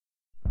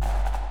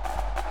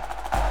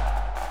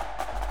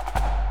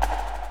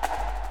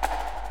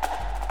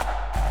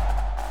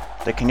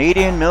the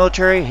Canadian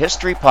Military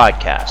History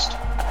Podcast.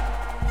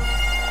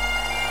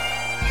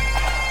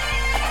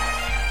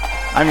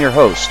 I'm your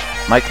host,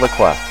 Mike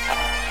Lacroix.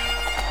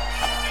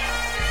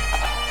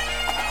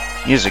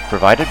 Music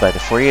provided by the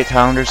 48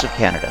 Highlanders of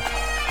Canada.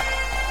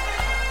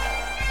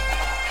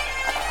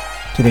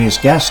 Today's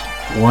guest,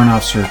 Warrant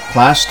Officer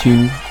Class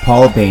 2,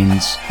 Paul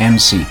Baines,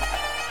 MC.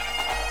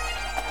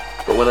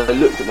 But when I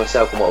looked at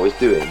myself and what I was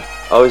doing,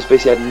 I was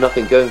basically had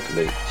nothing going for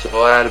me.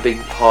 So I had a big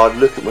hard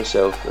look at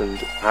myself and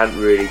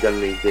hadn't really done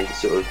anything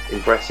sort of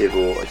impressive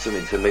or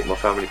something to make my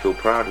family feel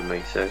proud of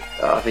me. So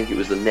I think it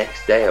was the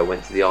next day I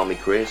went to the Army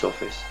Careers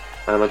Office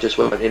and I just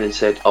went in and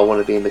said, I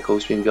want to be in the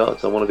Coldstream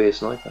Guards, I want to be a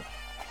sniper.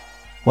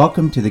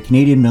 Welcome to the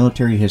Canadian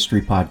Military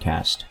History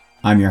Podcast.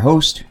 I'm your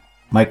host,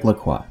 Mike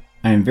Lacroix.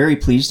 I am very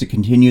pleased to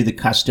continue the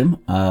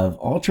custom of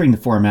altering the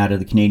format of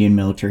the Canadian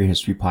Military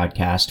History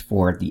Podcast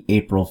for the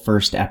April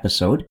 1st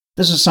episode.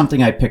 This is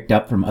something I picked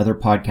up from other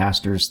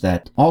podcasters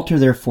that alter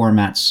their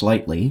format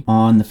slightly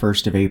on the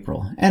 1st of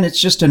April. And it's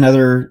just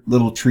another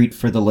little treat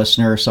for the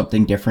listener,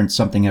 something different,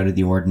 something out of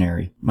the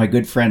ordinary. My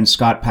good friend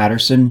Scott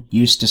Patterson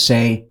used to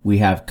say, we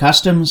have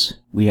customs,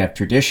 we have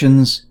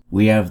traditions,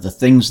 we have the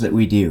things that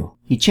we do.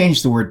 He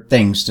changed the word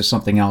things to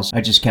something else.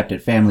 I just kept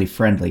it family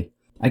friendly.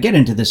 I get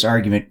into this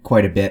argument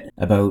quite a bit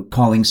about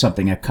calling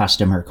something a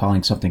custom or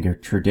calling something a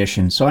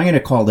tradition. So I'm going to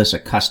call this a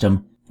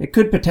custom. It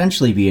could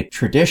potentially be a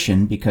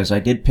tradition because I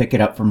did pick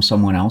it up from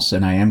someone else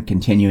and I am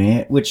continuing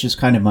it, which is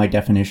kind of my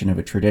definition of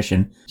a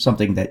tradition,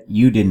 something that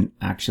you didn't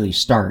actually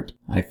start.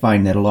 I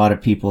find that a lot of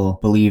people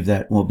believe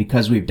that, well,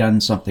 because we've done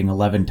something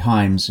 11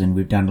 times and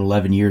we've done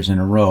 11 years in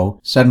a row,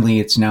 suddenly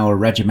it's now a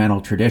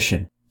regimental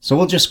tradition. So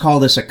we'll just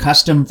call this a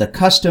custom, the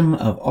custom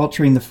of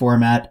altering the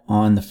format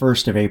on the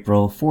 1st of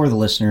April for the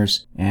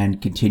listeners and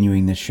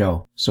continuing the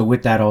show. So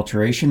with that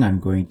alteration,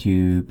 I'm going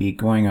to be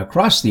going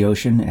across the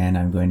ocean and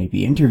I'm going to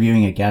be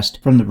interviewing a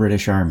guest from the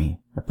British Army,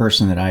 a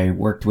person that I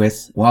worked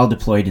with while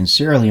deployed in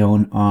Sierra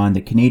Leone on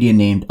the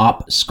Canadian-named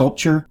Op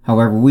Sculpture.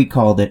 However, we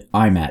called it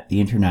IMAT,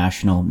 the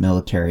International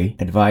Military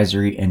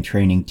Advisory and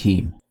Training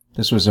Team.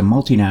 This was a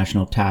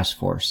multinational task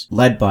force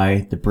led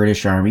by the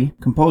British Army,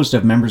 composed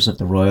of members of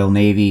the Royal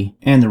Navy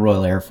and the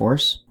Royal Air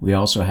Force. We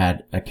also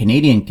had a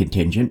Canadian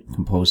contingent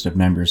composed of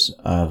members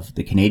of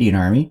the Canadian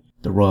Army,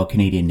 the Royal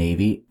Canadian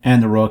Navy,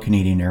 and the Royal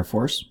Canadian Air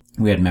Force.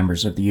 We had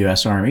members of the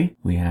U.S. Army.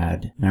 We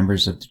had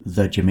members of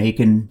the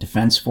Jamaican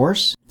Defense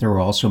Force. There were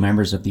also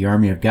members of the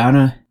Army of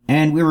Ghana.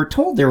 And we were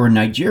told there were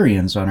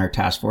Nigerians on our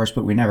task force,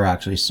 but we never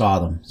actually saw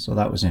them. So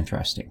that was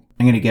interesting.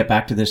 I'm going to get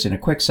back to this in a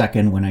quick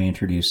second when I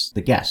introduce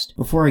the guest.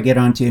 Before I get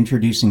on to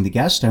introducing the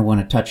guest, I want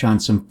to touch on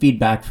some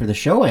feedback for the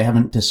show. I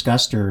haven't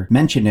discussed or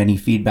mentioned any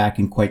feedback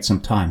in quite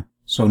some time.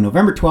 So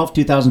November 12,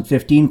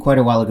 2015, quite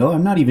a while ago.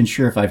 I'm not even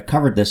sure if I've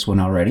covered this one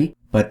already,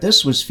 but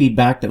this was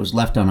feedback that was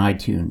left on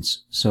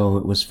iTunes. So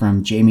it was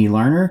from Jamie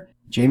Larner.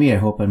 Jamie, I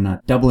hope I'm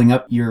not doubling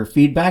up your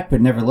feedback,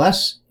 but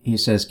nevertheless, he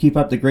says, keep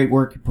up the great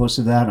work. He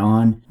posted that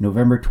on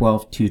November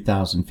 12,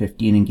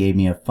 2015 and gave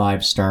me a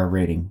 5-star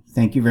rating.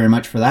 Thank you very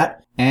much for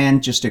that.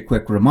 And just a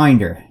quick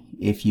reminder,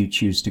 if you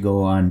choose to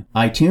go on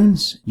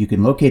iTunes, you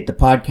can locate the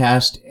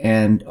podcast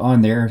and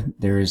on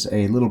there is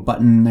a little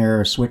button there,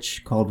 a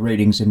switch called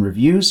ratings and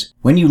reviews.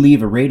 When you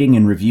leave a rating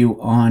and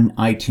review on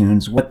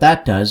iTunes, what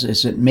that does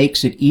is it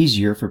makes it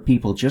easier for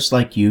people just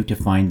like you to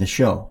find the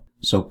show.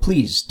 So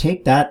please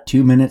take that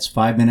 2 minutes,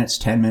 5 minutes,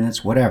 10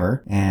 minutes,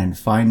 whatever, and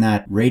find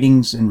that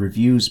ratings and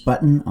reviews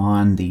button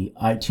on the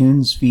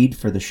iTunes feed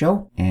for the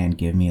show and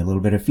give me a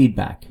little bit of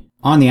feedback.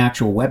 On the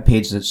actual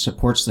webpage that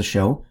supports the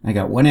show, I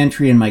got one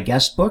entry in my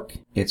guest book.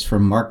 It's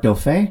from Mark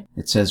Dauphin.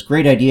 It says,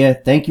 great idea.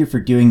 Thank you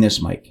for doing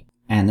this, Mike.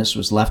 And this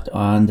was left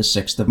on the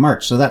 6th of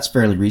March. So that's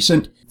fairly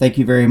recent. Thank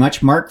you very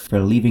much, Mark,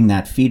 for leaving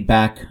that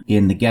feedback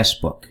in the guest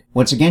book.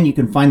 Once again, you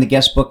can find the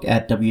guest book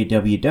at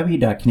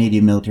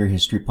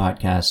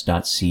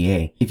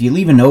www.canadianmilitaryhistorypodcast.ca. If you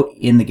leave a note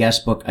in the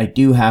guest book, I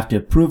do have to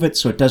approve it,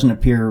 so it doesn't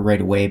appear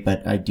right away,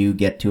 but I do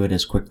get to it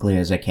as quickly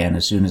as I can.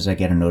 As soon as I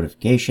get a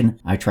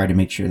notification, I try to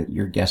make sure that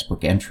your guest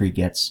book entry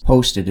gets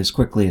posted as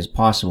quickly as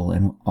possible,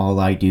 and all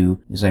I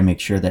do is I make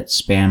sure that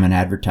spam and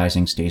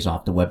advertising stays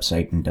off the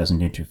website and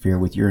doesn't interfere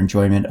with your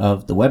enjoyment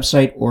of the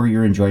website or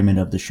your enjoyment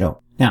of the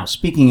show. Now,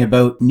 speaking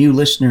about new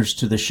listeners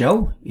to the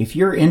show, if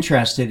you're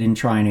interested in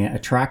trying to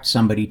attract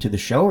somebody to the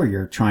show or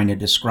you're trying to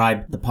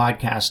describe the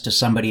podcast to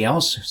somebody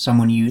else,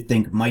 someone you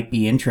think might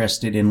be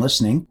interested in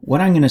listening, what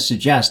I'm going to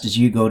suggest is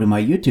you go to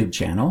my YouTube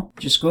channel.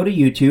 Just go to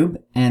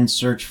YouTube and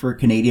search for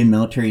Canadian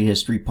Military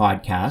History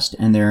Podcast,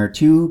 and there are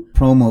 2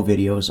 promo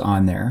videos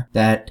on there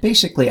that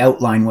basically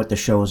outline what the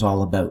show is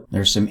all about.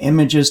 There's some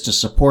images to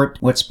support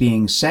what's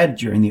being said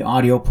during the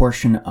audio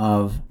portion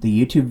of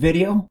the YouTube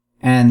video,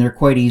 and they're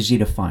quite easy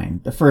to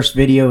find. The first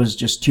video is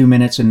just 2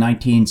 minutes and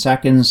 19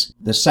 seconds.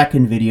 The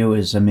second video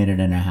is 1.5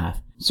 minutes.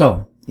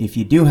 So, if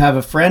you do have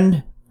a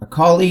friend a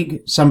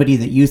colleague, somebody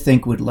that you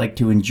think would like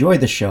to enjoy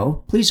the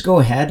show, please go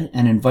ahead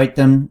and invite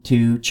them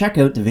to check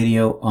out the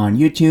video on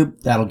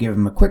YouTube. That'll give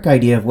them a quick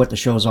idea of what the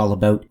show is all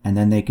about, and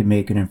then they can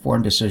make an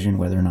informed decision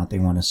whether or not they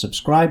want to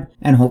subscribe,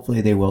 and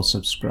hopefully they will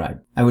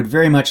subscribe. I would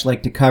very much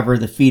like to cover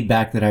the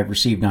feedback that I've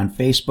received on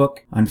Facebook.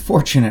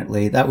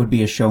 Unfortunately, that would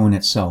be a show in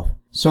itself.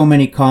 So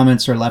many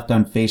comments are left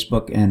on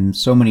Facebook and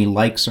so many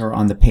likes are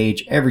on the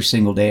page. Every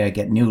single day I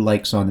get new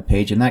likes on the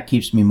page, and that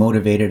keeps me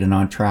motivated and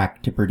on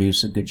track to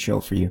produce a good show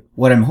for you.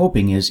 What I'm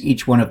hoping is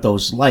each one of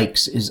those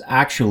likes is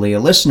actually a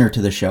listener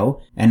to the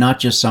show and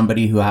not just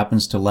somebody who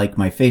happens to like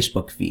my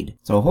Facebook feed.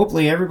 So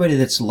hopefully everybody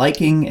that's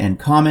liking and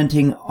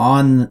commenting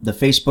on the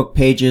Facebook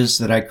pages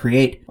that I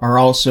create are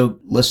also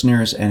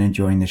listeners and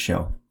enjoying the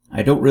show.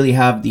 I don't really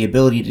have the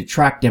ability to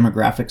track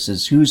demographics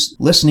as who's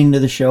listening to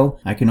the show.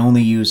 I can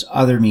only use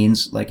other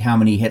means like how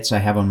many hits I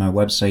have on my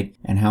website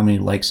and how many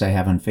likes I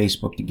have on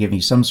Facebook to give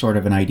me some sort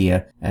of an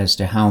idea as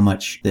to how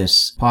much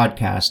this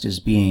podcast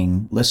is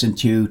being listened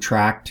to,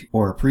 tracked,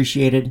 or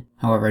appreciated.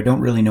 However, I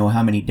don't really know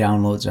how many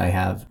downloads I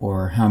have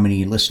or how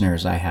many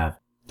listeners I have.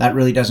 That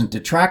really doesn't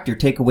detract or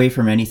take away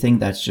from anything.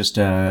 That's just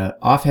an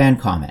offhand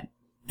comment.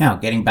 Now,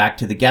 getting back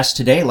to the guest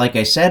today, like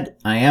I said,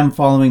 I am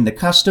following the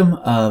custom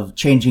of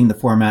changing the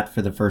format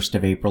for the 1st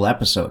of April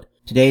episode.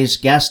 Today's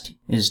guest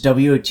is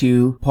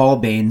WO2 Paul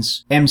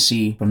Baines,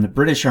 MC from the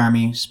British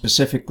Army,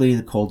 specifically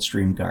the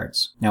Coldstream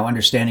Guards. Now,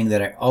 understanding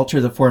that I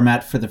alter the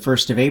format for the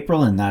 1st of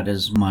April, and that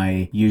is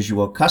my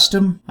usual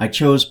custom, I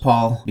chose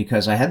Paul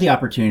because I had the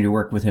opportunity to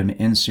work with him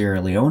in Sierra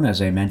Leone,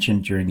 as I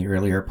mentioned during the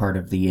earlier part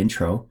of the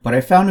intro, but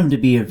I found him to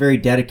be a very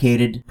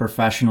dedicated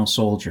professional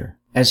soldier.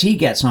 As he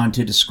gets on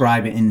to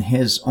describe in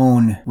his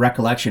own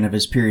recollection of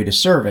his period of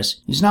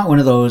service, he's not one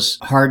of those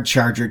hard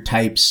charger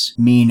types,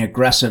 mean,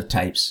 aggressive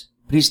types.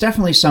 But he's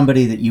definitely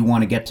somebody that you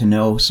want to get to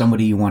know,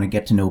 somebody you want to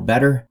get to know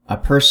better, a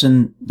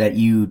person that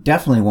you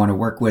definitely want to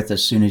work with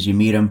as soon as you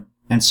meet him,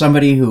 and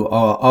somebody who will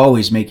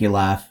always make you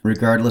laugh,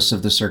 regardless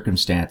of the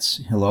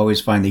circumstance. He'll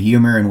always find the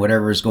humor in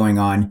whatever is going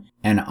on,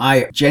 and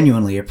I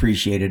genuinely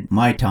appreciated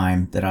my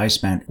time that I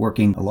spent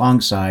working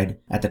alongside,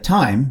 at the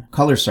time,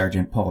 Color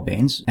Sergeant Paul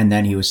Baines, and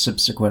then he was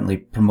subsequently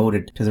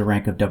promoted to the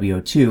rank of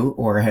WO2,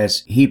 or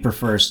as he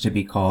prefers to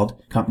be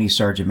called, Company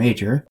Sergeant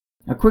Major.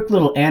 A quick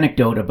little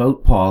anecdote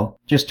about Paul,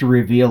 just to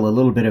reveal a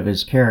little bit of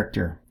his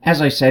character.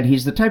 As I said,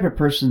 he's the type of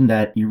person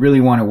that you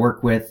really want to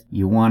work with,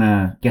 you want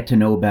to get to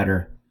know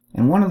better.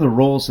 And one of the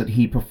roles that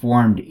he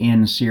performed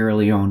in Sierra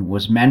Leone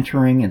was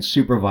mentoring and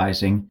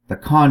supervising the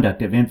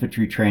conduct of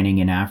infantry training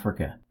in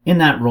Africa. In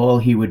that role,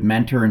 he would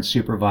mentor and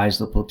supervise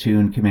the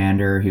platoon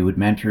commander, he would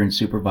mentor and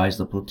supervise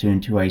the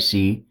platoon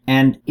 2IC,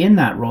 and in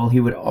that role, he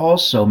would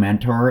also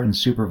mentor and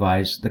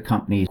supervise the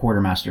company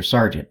quartermaster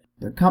sergeant.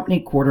 The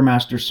company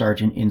quartermaster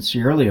sergeant in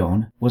Sierra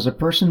Leone was a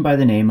person by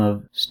the name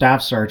of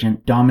Staff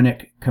Sergeant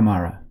Dominic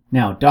Camara.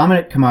 Now,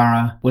 Dominic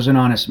Camara was an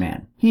honest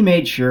man. He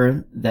made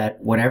sure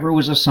that whatever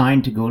was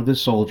assigned to go to the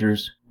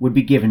soldiers would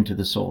be given to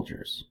the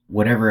soldiers.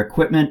 Whatever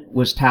equipment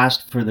was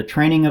tasked for the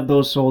training of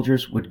those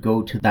soldiers would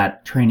go to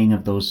that training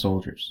of those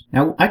soldiers.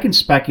 Now, I can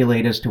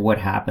speculate as to what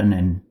happened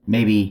and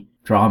maybe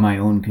draw my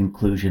own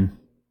conclusion.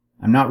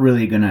 I'm not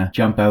really going to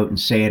jump out and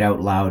say it out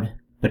loud,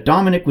 but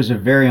Dominic was a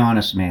very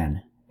honest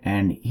man.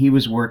 And he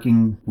was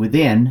working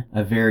within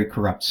a very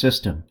corrupt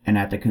system. And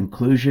at the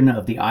conclusion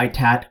of the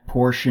ITAT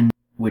portion,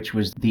 which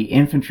was the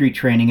Infantry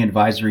Training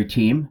Advisory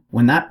Team,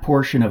 when that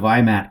portion of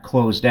IMAT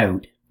closed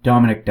out,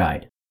 Dominic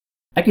died.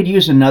 I could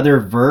use another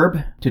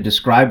verb to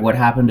describe what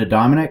happened to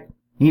Dominic.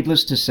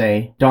 Needless to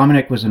say,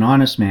 Dominic was an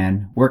honest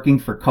man working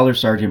for Color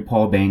Sergeant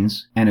Paul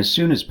Baines, and as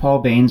soon as Paul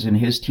Baines and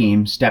his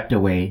team stepped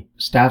away,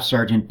 Staff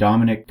Sergeant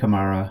Dominic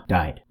Camara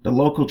died. The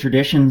local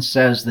tradition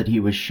says that he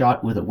was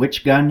shot with a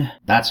witch gun.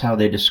 That's how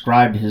they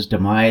described his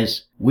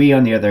demise. We,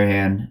 on the other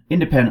hand,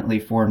 independently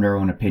formed our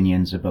own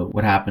opinions about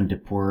what happened to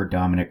poor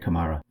Dominic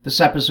Camara.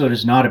 This episode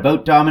is not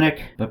about Dominic,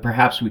 but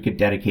perhaps we could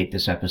dedicate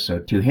this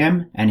episode to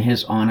him and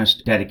his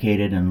honest,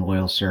 dedicated, and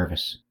loyal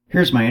service.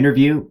 Here's my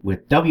interview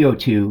with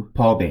WO2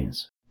 Paul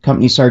Baines.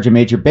 Company Sergeant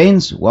Major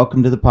Baines,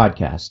 welcome to the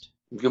podcast.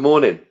 Good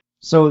morning.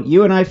 So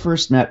you and I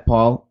first met,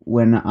 Paul,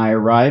 when I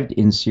arrived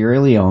in Sierra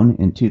Leone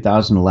in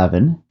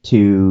 2011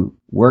 to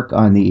work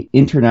on the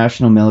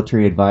International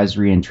Military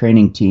Advisory and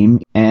Training Team,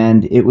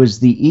 and it was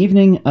the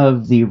evening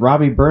of the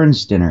Robbie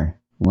Burns dinner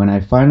when I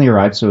finally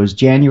arrived, so it was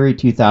January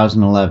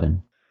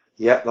 2011.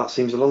 Yeah, that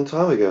seems a long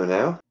time ago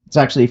now. It's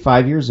actually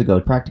 5 years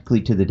ago,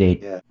 practically to the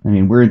date. Yeah. I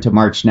mean, we're into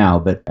March now,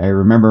 but I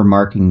remember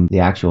marking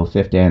the actual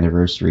 5th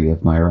anniversary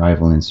of my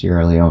arrival in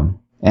Sierra Leone.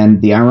 And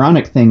the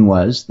ironic thing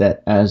was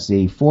that as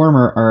the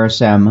former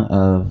RSM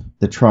of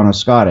the Toronto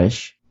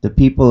Scottish, the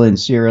people in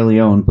Sierra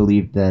Leone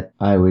believed that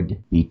I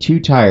would be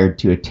too tired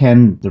to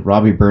attend the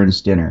Robbie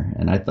Burns dinner.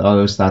 And I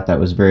always thought that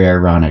was very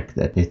ironic,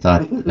 that they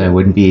thought I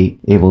wouldn't be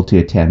able to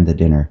attend the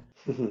dinner.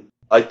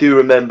 I do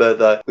remember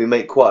that we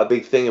make quite a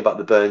big thing about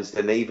the Burns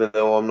dinner, even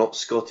though I'm not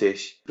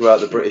Scottish. Throughout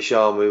the British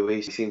Army,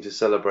 we seem to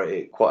celebrate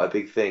it quite a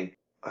big thing.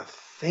 I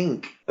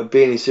think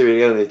being in Sierra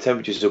Leone, the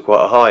temperatures are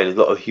quite high and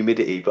a lot of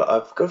humidity, but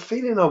I've got a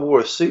feeling I wore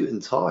a suit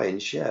and tie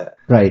and shirt.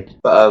 Right.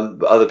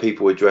 But other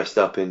people were dressed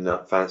up in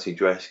fancy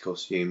dress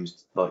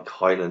costumes like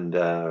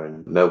Highlander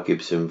and Mel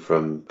Gibson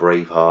from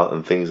Braveheart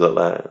and things like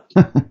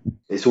that.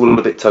 It's all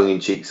a bit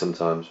tongue-in-cheek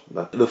sometimes.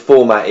 But the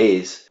format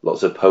is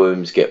lots of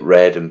poems get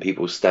read and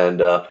people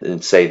stand up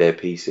and say their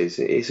pieces.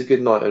 It's a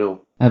good night and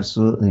all.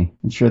 Absolutely.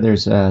 I'm sure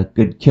there's a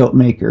good kilt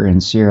maker in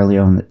Sierra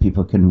Leone that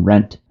people can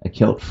rent a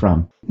kilt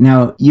from.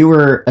 Now, you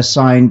were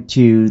assigned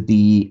to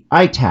the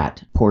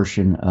ITAT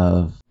portion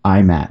of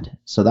IMAT.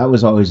 So that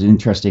was always an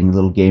interesting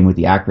little game with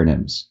the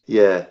acronyms.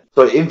 Yeah.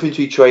 So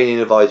Infantry Training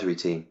Advisory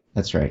Team.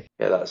 That's right.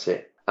 Yeah, that's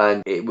it.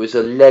 And it was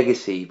a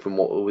legacy from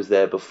what was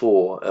there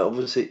before.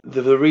 Obviously,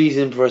 the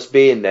reason for us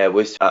being there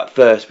was at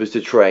first was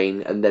to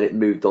train, and then it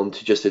moved on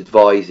to just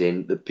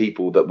advising the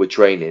people that were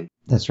training.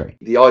 That's right.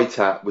 The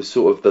ITAT was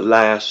sort of the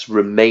last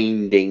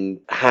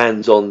remaining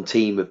hands-on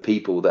team of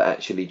people that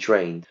actually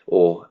trained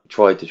or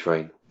tried to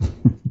train.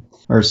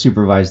 Or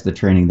supervised the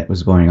training that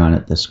was going on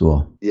at the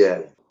school.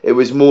 Yeah. It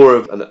was more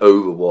of an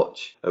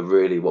overwatch of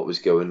really what was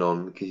going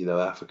on because, you know,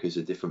 Africa's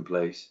a different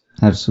place.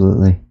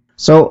 Absolutely.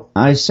 So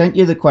I sent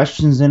you the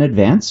questions in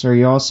advance. Are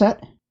you all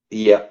set?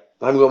 Yeah.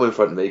 I haven't got them in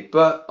front of me,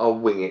 but I'll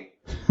wing it.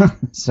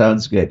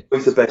 Sounds good.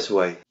 It's the best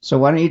way. So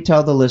why don't you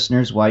tell the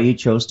listeners why you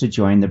chose to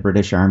join the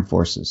British Armed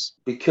Forces?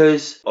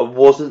 Because I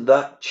wasn't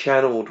that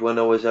channeled when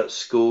I was at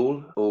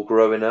school or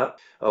growing up.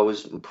 I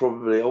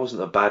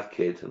wasn't a bad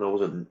kid, and I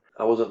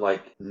wasn't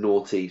like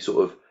naughty,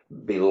 sort of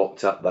being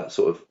locked up, that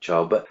sort of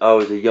child. But I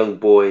was a young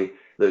boy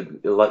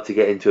that liked to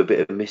get into a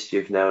bit of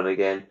mischief now and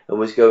again, and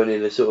was going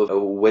in a sort of a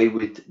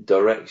wayward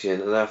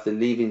direction. And after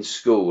leaving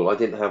school, I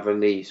didn't have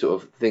any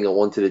sort of thing I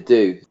wanted to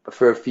do.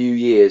 For a few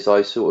years,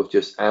 I sort of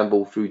just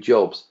ambled through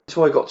jobs.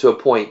 So I got to a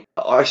point,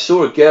 I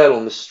saw a girl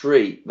on the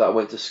street that I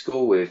went to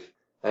school with,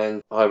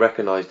 and I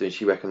recognised her and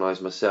she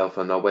recognised myself,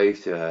 and I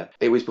waved to her.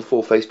 It was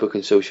before Facebook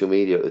and social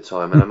media at the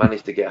time, and I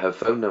managed to get her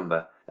phone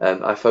number.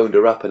 I phoned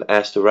her up and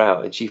asked her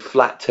out, and she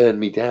flat turned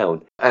me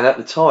down. And at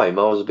the time,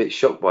 I was a bit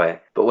shocked by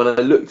it. But when I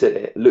looked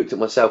at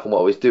myself and what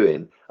I was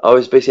doing, I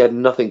was basically had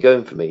nothing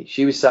going for me.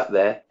 She was sat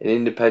there, an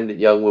independent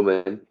young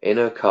woman, in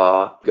her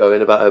car,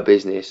 going about her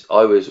business.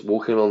 I was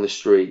walking along the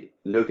street,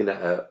 looking at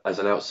her as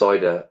an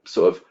outsider,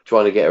 sort of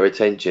trying to get her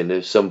attention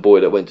as some boy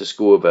that went to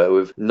school with her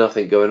with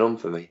nothing going on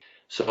for me.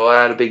 So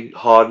I had a big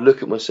hard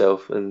look at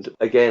myself, and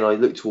again I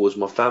looked towards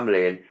my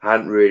family and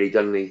hadn't really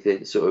done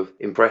anything sort of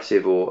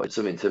impressive or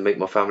something to make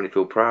my family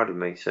feel proud of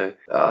me. So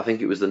I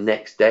think it was the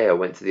next day I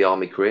went to the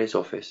Army Careers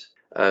Office,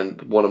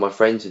 and one of my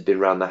friends had been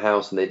around the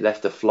house and they'd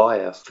left a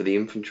flyer for the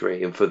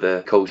infantry and for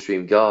the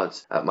Coldstream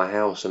Guards at my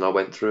house, and I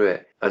went through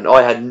it. And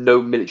I had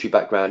no military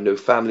background, no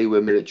family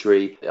were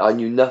military. I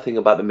knew nothing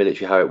about the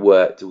military, how it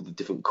worked, all the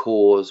different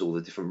corps, all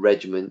the different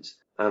regiments.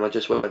 And I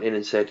just went in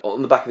and said,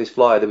 on the back of this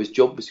flyer, there was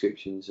job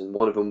descriptions, and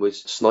one of them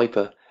was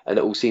sniper, and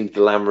it all seemed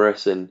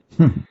glamorous and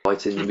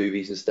right in the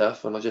movies and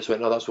stuff. And I just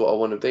went, oh, that's what I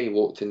want to be.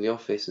 Walked in the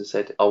office and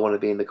said, I want to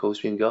be in the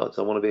Coldstream Guards.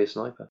 I want to be a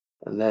sniper.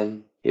 And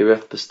then here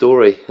after the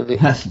story.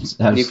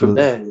 And from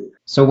there.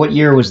 So what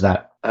year was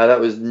that? That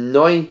was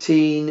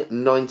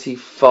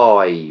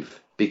 1995.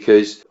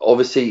 Because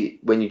obviously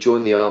when you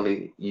join the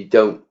army, you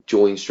don't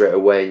join straight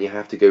away and you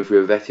have to go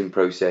through a vetting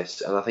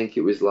process. And I think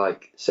it was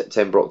like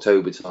September,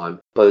 October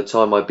time. By the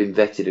time I'd been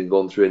vetted and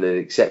gone through and they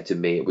accepted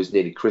me, it was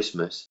nearly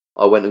Christmas.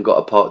 I went and got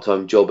a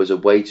part-time job as a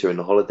waiter in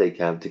a holiday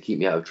camp to keep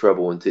me out of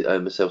trouble and to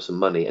earn myself some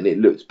money. And it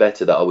looked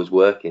better that I was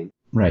working.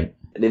 Right.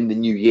 And in the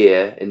new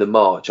year, in the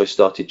March, I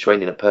started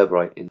training at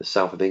Pirbright in the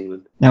south of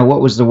England. Now,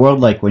 what was the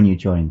world like when you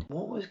joined?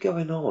 What was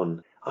going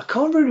on? I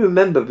can't really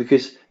remember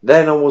because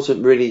then I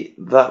wasn't really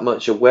that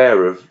much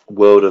aware of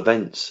world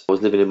events. I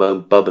was living in my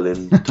own bubble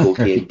in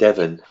Torquay and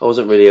Devon. I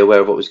wasn't really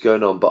aware of what was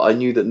going on, but I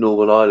knew that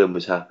Northern Ireland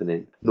was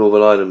happening.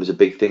 Northern Ireland was a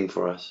big thing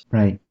for us.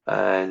 Right.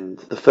 And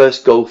the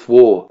first Gulf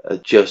War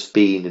had just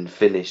been and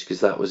finished because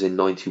that was in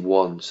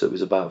 91, so it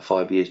was about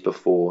 5 years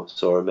before.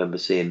 So I remember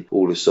seeing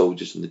all the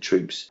soldiers and the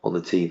troops on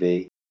the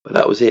TV. But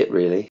that was it,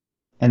 really.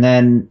 And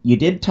then you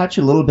did touch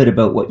a little bit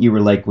about what you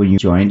were like when you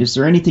joined. Is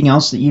there anything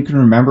else that you can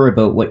remember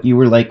about what you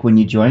were like when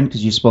you joined?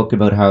 Because you spoke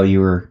about how you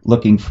were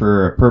looking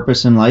for a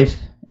purpose in life.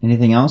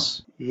 Anything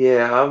else?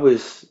 Yeah, I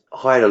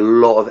had a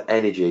lot of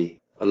energy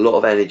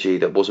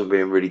that wasn't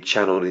being really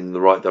channeled in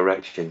the right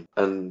direction.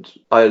 And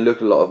I look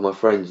at a lot of my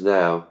friends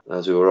now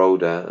as we were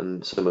older,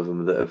 and some of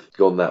them that have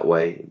gone that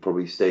way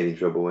probably stayed in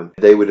trouble, and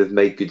they would have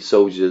made good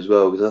soldiers as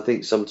well. Because I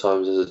think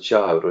sometimes as a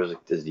child or as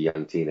a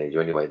young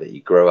teenager anyway, that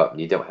you grow up and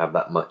you don't have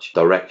that much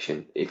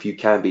direction. If you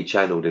can be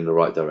channeled in the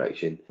right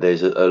direction,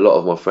 there's a lot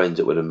of my friends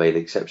that would have made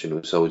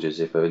exceptional soldiers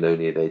if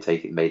only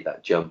they made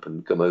that jump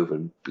and come over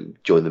and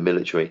join the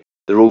military.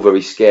 They're all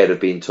very scared of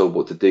being told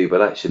what to do,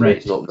 but actually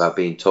It's not about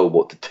being told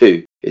what to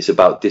do. It's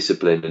about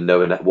discipline and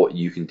knowing that what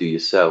you can do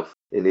yourself.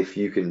 And if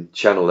you can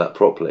channel that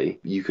properly,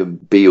 you can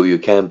be all you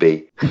can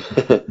be.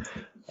 I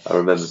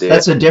remember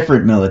That's a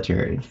different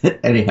military.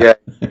 Anyhow. Yeah,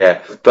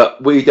 Yeah,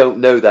 but we don't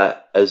know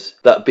that as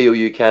that "be all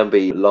you can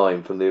be"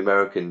 line from the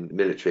American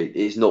military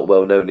is not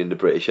well known in the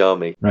British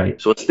Army. Right.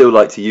 So I still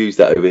like to use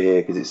that over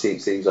here because it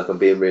seems like I'm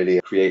being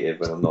really creative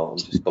when I'm not. I'm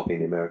just copying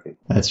the American.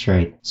 That's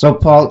right. So,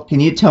 Paul, can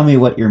you tell me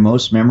what your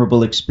most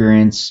memorable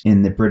experience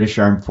in the British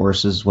Armed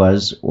Forces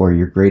was, or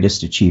your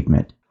greatest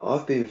achievement?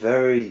 I've been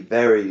very,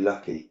 very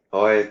lucky.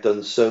 I have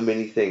done so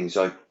many things.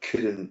 I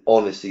couldn't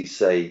honestly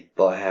say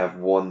that I have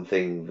one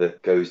thing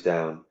that goes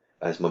down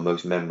as my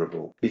most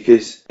memorable.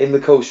 Because in the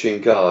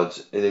Coldstream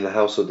Guards and in the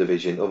Household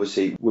Division,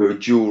 obviously we're a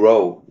dual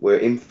role. We're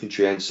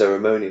infantry and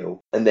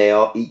ceremonial, and they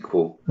are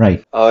equal.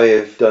 Right. I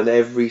have done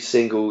every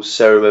single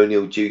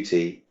ceremonial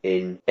duty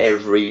in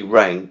every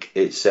rank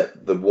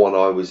except the one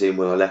I was in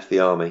when I left the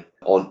army.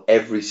 On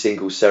every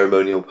single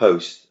ceremonial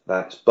post.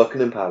 That's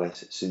Buckingham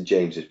Palace, St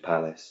James's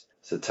Palace.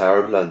 It's the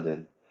Tower of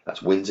London.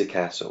 That's Windsor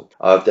Castle.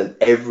 I've done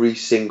every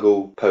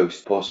single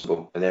post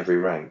possible in every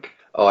rank.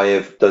 I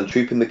have done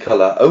Troop in the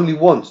Colour, only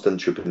once done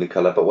Troop in the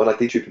Colour, but when I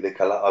did Troop in the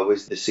Colour, I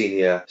was the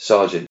senior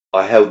sergeant.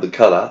 I held the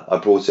colour, I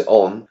brought it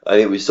on, and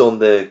it was on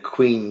the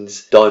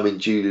Queen's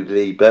Diamond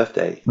Jubilee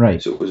birthday.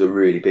 Right. So it was a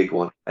really big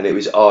one. And it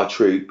was our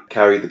troop,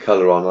 carried the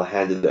colour on, I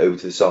handed it over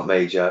to the Sergeant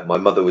Major. My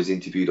mother was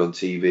interviewed on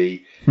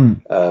TV.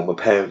 My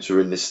parents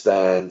were in the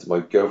stand. My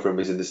girlfriend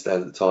was in the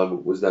stand at the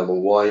time, was now my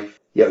wife.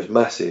 Yeah, it was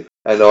massive.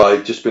 And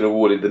I'd just been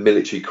awarded the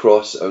Military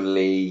Cross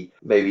only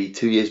maybe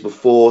 2 years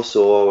before,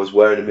 so I was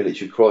wearing a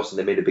Military Cross and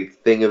they made a big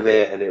thing of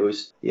it, and it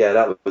was, yeah,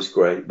 that was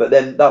great. But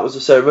then that was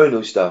the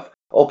ceremonial stuff.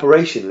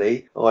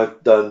 Operationally,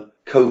 I've done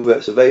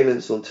covert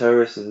surveillance on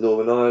terrorists in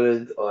Northern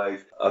Ireland.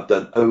 I've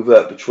done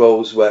overt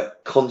patrols where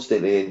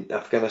constantly in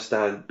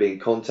Afghanistan being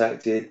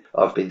contacted.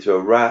 I've been to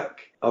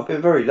Iraq. I've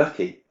been very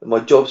lucky. My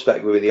job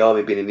spec within the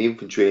army, being in the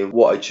infantry, and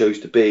what I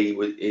chose to be,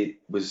 it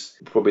was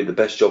probably the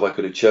best job I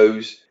could have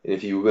chose. And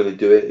if you were going to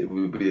do it, it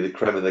would be the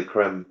creme of the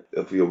creme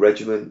of your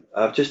regiment.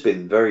 I've just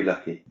been very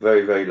lucky,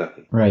 very, very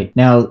lucky. Right.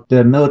 Now,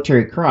 the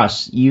Military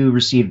Cross, you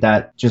received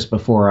that just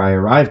before I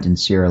arrived in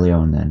Sierra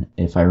Leone then,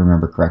 if I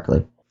remember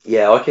correctly.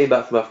 Yeah, I came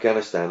back from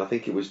Afghanistan. I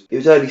think it was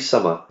early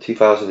summer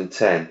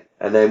 2010,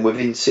 and then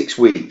within 6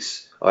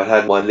 weeks I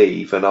had my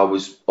leave and I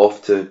was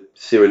off to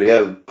Sierra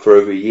Leone for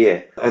over a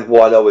year. And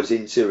while I was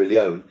in Sierra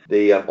Leone,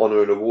 the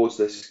honour and awards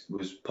list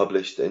was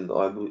published, and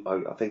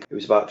I think it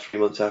was about 3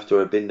 months after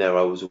I'd been there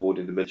I was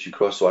awarded the Military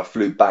Cross. So I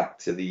flew back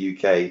to the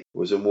UK,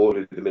 was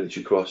awarded the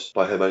Military Cross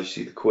by Her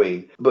Majesty the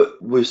Queen. But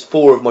it was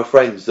 4 of my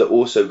friends that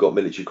also got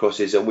Military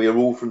Crosses, and we were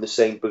all from the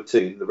same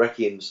platoon, the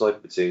Recce and the Sniper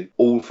platoon,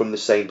 all from the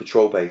same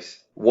patrol base.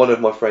 One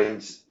of my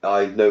friends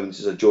I've known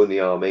since I joined the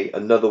army,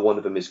 another one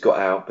of them has got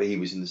out, but he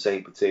was in the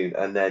same platoon,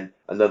 and then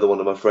another one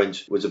of my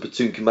friends was a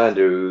platoon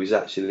commander who was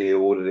actually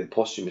awarded it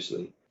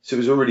posthumously. So it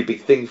was a really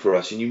big thing for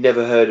us, and you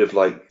never heard of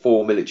like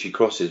 4 military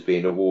crosses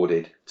being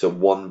awarded to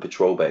one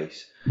patrol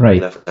base.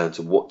 Right. And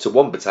to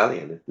one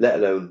battalion, let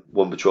alone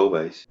one patrol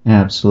base.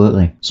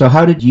 Absolutely. So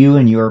how did you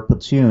and your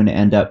platoon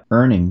end up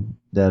earning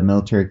the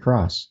Military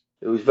Cross?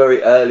 It was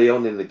very early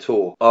on in the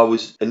tour. I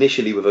was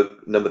initially with a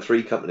number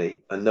 3 company,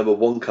 a number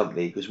 1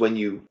 company, because when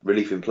you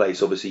relief in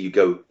place, obviously you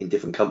go in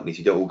different companies.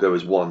 You don't all go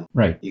as one.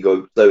 Right. You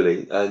go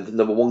slowly. And the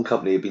number 1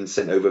 company had been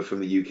sent over from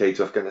the UK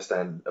to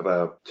Afghanistan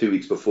about 2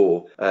 weeks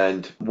before.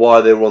 And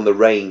while they were on the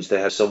range, they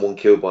had someone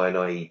killed by an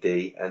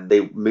IED, and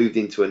they moved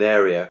into an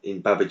area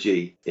in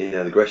Babaji, in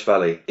the Gresh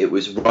Valley. It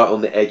was right on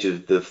the edge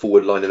of the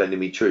forward line of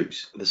enemy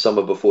troops. The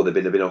summer before they'd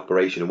been in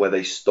operation, and where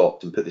they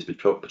stopped and put this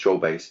patrol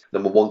base,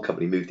 number 1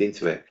 company moved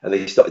into it. And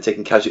they started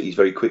taking casualties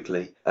very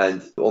quickly.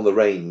 And on the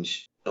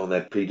range, on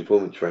their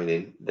pre-deployment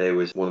training, there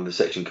was one of the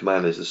section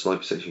commanders, the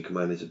sniper section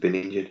commanders, had been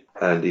injured,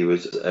 and he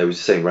was the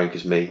same rank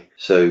as me.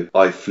 So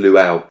I flew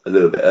out a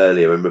little bit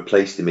earlier and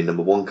replaced him in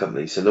number 1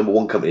 company. So number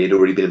 1 company had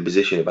already been in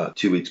position about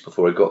 2 weeks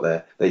before I got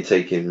there. They'd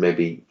taken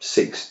maybe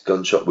 6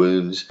 gunshot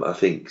wounds. I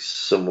think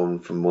someone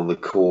from one of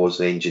the corps,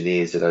 the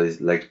engineers, had his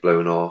legs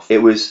blown off. It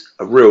was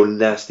a real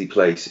nasty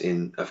place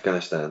in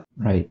Afghanistan.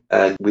 Right.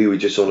 And we were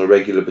just on a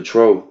regular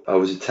patrol. I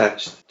was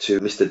attached to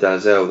Mr.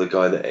 Dazel, the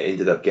guy that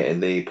ended up getting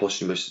the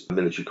posthumous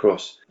Military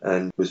Cross,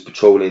 and was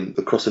patrolling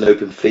across an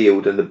open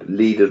field, and the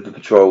leader of the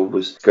patrol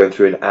was going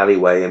through an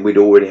alleyway, and we'd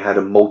already had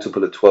a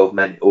multiple of 12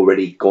 men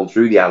already gone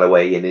through the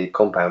alleyway in a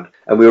compound,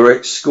 and we were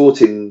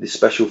escorting the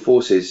special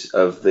forces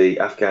of the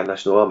Afghan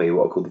National Army,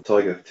 what I call the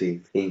Tiger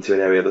team, into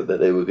an area that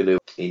they were going to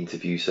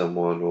interview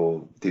someone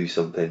or do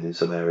something in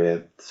some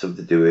area,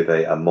 something to do with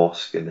a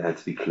mosque, and it had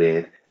to be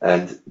cleared.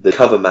 And the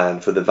cover man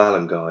for the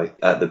Valum guy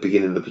at the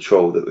beginning of the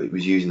patrol that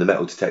was using the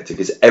metal detector,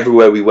 because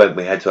everywhere we went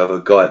we had to have a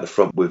guy at the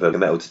front with a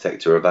metal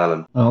detector, a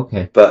Valum. Oh,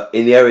 okay. But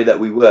in the area that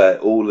we were,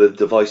 all the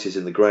devices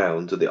in the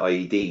ground, or the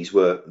IEDs,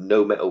 were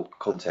no metal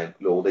content,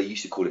 or they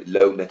used to call it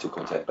low metal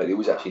content, but it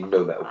was actually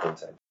no metal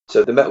content.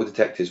 So the metal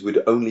detectors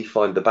would only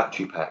find the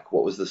battery pack,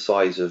 what was the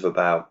size of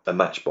about a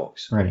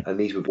matchbox. Right. And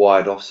these were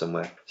wired off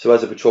somewhere. So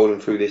as they're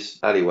patrolling through this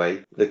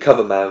alleyway, the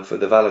cover man for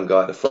the Valum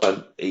guy at the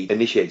front, he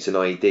initiates an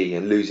IED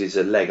and loses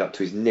a leg up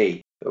to his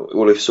knee.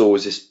 All I saw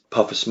was this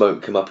puff of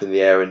smoke come up in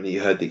the air, and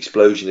you heard the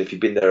explosion. If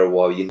you've been there a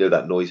while, you know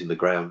that noise in the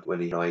ground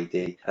when you're in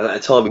IED. And at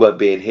the time, we weren't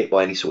being hit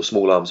by any sort of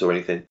small arms or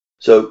anything.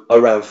 So I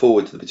ran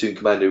forward to the platoon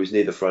commander who was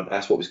near the front,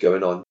 asked what was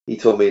going on. He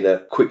told me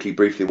that quickly,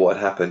 briefly, what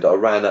had happened. I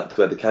ran up to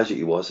where the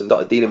casualty was and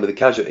started dealing with the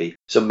casualty.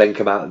 Some men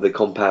come out of the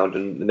compound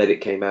and the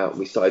medic came out, and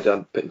we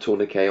started putting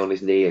tourniquet on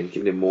his knee and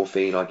giving him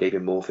morphine. I gave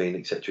him morphine,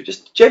 etc.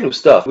 Just general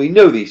stuff. We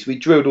know these. We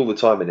drilled all the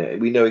time in it.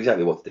 We know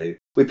exactly what to do.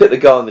 We put the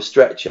guy on the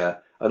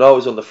stretcher, and I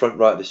was on the front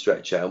right of the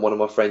stretcher, and one of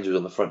my friends was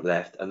on the front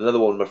left, and another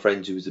one of my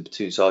friends who was a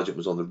platoon sergeant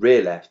was on the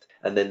rear left,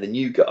 and then a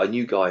new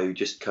guy who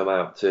just come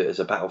out as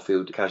a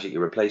battlefield casualty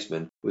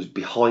replacement was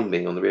behind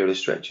me on the rear of the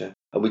stretcher.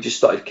 And we just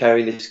started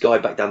carrying this guy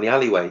back down the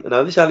alleyway. And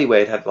now this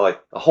alleyway had like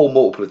a whole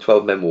multiple of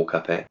 12 men walk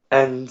up it,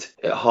 and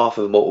half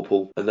of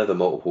another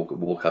multiple could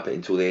walk up it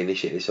until they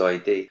initiate this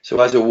IED. So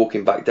as we're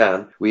walking back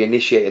down, we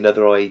initiate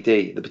another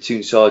IED. The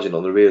platoon sergeant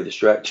on the rear of the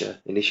stretcher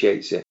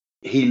initiates it.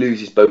 He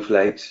loses both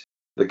legs.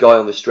 The guy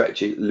on the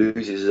stretcher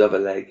loses his other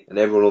leg, and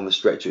everyone on the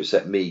stretcher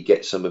except me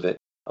gets some of it.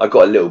 I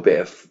got a little bit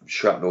of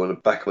shrapnel on the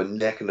back of my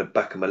neck and the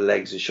back of my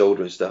legs and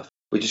shoulder and stuff.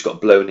 We just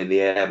got blown in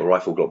the air. My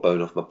rifle got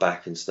blown off my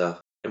back and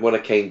stuff. And when I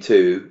came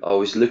to, I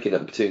was looking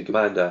at the platoon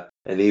commander,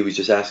 and he was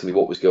just asking me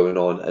what was going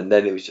on. And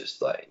then it was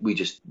just like, we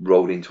just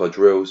rolled into our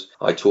drills.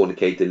 I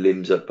tourniqueted the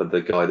limbs up of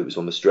the guy that was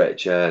on the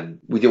stretcher, and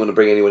we didn't want to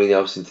bring anyone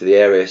else into the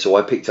area. So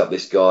I picked up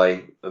this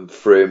guy and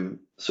threw him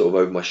sort of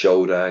over my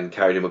shoulder and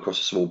carried him across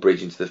a small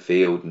bridge into the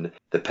field, and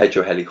the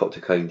Pedro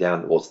helicopter came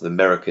down. It was the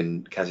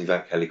American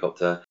Casevac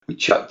helicopter. We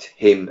chucked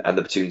him and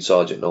the platoon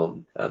sergeant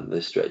on the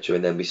stretcher,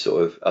 and then we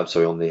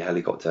on the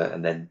helicopter,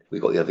 and then we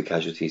got the other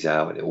casualties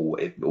out, and it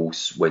all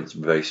went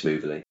very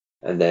smoothly.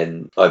 And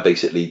then I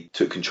basically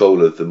took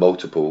control of the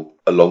multiple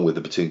along with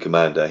the platoon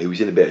commander, who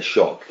was in a bit of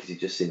shock because he'd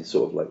just seen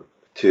sort of like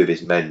 2 of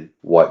his men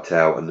wiped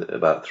out and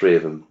about 3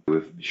 of them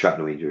with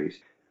shrapnel injuries.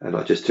 And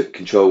I just took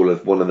control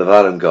of one of the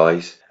Valum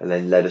guys and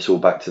then led us all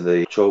back to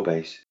the patrol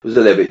base. There was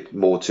a little bit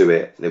more to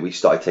it. We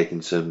started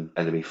taking some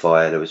enemy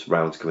fire. There was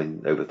rounds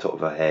coming over the top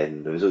of our head,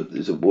 and there was a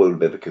little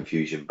bit of a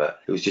confusion, but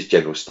it was just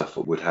general stuff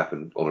that would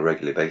happen on a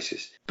regular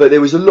basis. But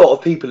there was a lot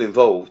of people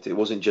involved. It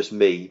wasn't just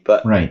me,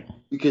 but right.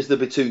 Because the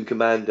platoon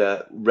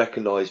commander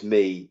recognised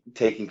me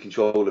taking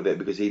control of it,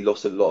 because he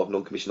lost a lot of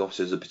non-commissioned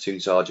officers, a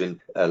platoon sergeant,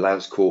 a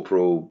lance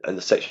corporal, and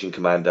the section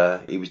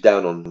commander. He was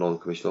down on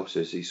non-commissioned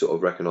officers. He sort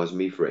of recognised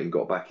me for it and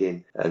got back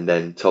in, and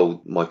then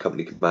told my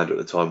company commander at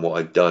the time what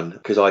I'd done.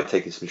 Because I'd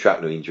taken some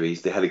shrapnel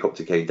injuries, the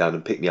helicopter came down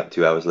and picked me up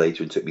 2 hours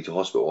later and took me to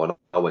hospital, and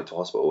I went to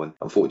hospital, and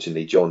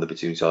unfortunately John, the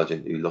platoon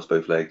sergeant who lost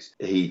both legs,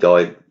 he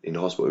died in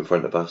hospital in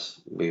front of us.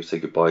 We all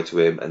said goodbye to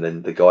him, and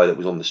then the guy that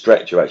was on the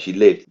stretcher actually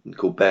lived,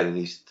 called Ben, and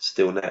he's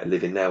still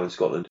living now in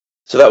Scotland.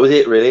 So that was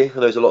it, really.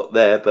 And there's a lot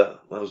there,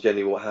 but that was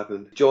generally what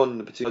happened. John,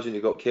 the platoon sergeant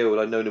who got killed,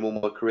 I'd known him all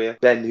my career.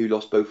 Ben, who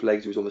lost both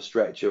legs, who was on the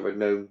stretcher, I'd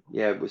known,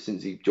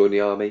 since he joined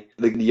the army.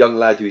 The young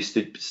lad who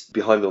stood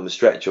behind me on the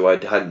stretcher, I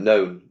hadn't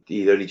known.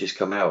 He'd only just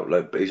come out,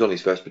 but he was on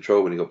his first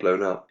patrol when he got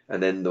blown up.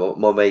 And then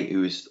my mate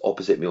who was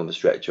opposite me on the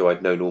stretcher,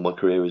 I'd known all my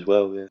career as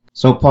well, yeah.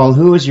 So, Paul,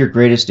 who is your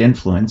greatest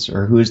influence,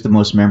 or who is the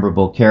most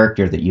memorable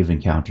character that you've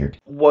encountered?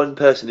 One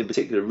person in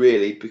particular,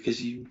 really,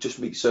 because you just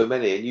meet so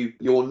many, and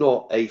you're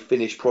not a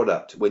finished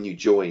product when you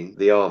join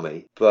the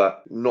army,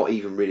 but not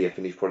even really a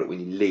finished product when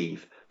you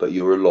leave, but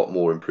you're a lot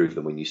more improved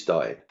than when you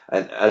started.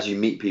 And as you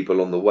meet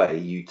people on the way,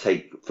 you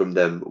take from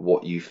them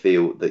what you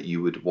feel that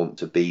you would want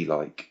to be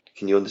like.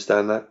 Can you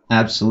understand that?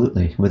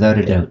 Absolutely, without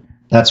a doubt.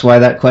 That's why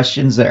that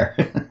question's there.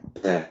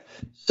 Yeah.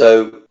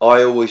 So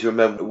I always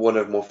remember one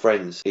of my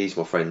friends, he's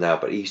my friend now,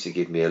 but he used to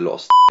give me a lot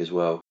of as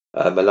well.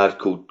 A lad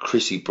called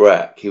Chrissy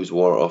Brack, he was a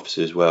warrant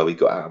officer as well. He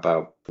got out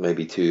about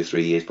maybe 2 or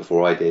 3 years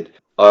before I did.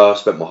 I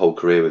spent my whole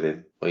career with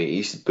him. He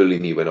used to bully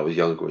me when I was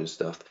younger and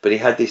stuff. But he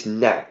had this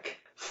knack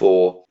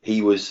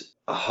he was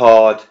a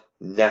hard,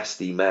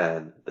 nasty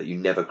man that you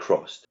never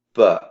crossed.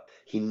 But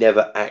he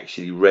never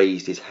actually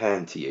raised his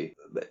hand to you.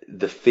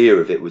 The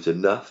fear of it was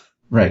enough.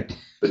 Right.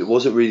 But it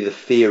wasn't really the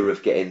fear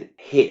of getting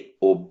hit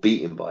or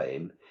beaten by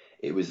him.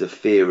 It was the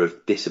fear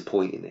of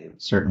disappointing him.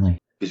 Certainly.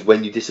 Because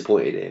when you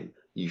disappointed him,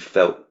 you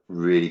felt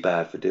really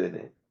bad for doing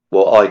it.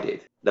 Well, I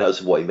did. That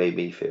was what he made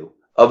me feel.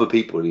 Other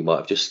people he might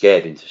have just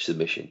scared into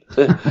submission.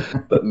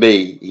 But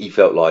me, he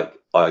felt like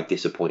I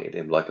disappointed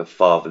him, like a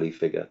fatherly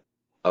figure.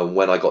 And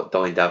when I got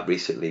dined out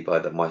recently by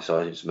my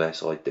sergeant's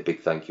mess, a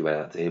big thank you went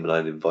out to him, and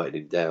I'd invited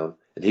him down.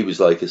 And he was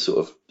like a sort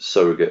of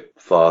surrogate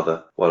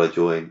father while I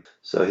joined.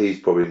 So he's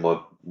probably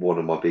one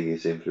of my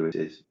biggest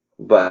influences.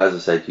 But as I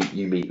said,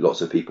 you meet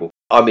lots of people.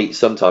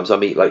 Sometimes I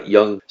meet like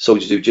young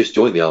soldiers who just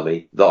joined the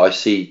army that I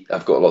see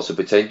have got lots of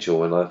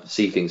potential, and I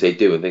see things they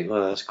do and think,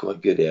 oh, that's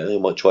quite good. Yeah, I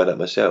might try that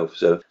myself.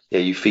 So yeah,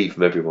 you feed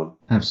from everyone.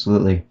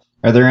 Absolutely.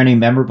 Are there any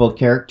memorable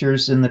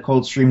characters in the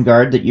Coldstream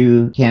Guard that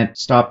you can't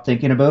stop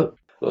thinking about?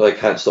 that I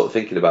can't stop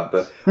thinking about.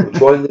 But I'm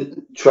trying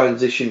to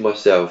transition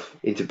myself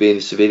into being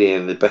a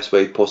civilian in the best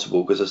way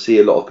possible, because I see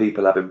a lot of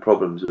people having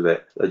problems with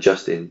it,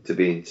 adjusting to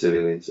being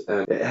civilians.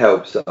 And it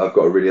helps that I've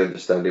got a really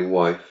understanding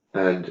wife,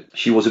 and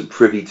she wasn't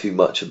privy to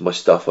much of my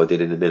stuff I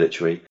did in the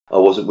military. I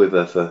wasn't with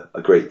her for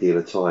a great deal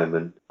of time,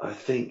 and I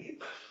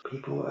think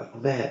people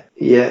I've met,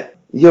 you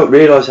don't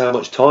realise how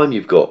much time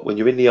you've got when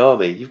you're in the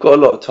army. You've got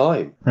a lot of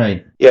time.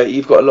 Right. Yeah,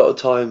 you've got a lot of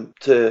time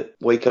to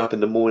wake up in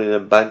the morning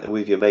and banter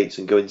with your mates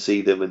and go and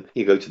see them, and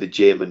you go to the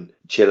gym and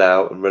chill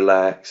out and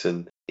relax.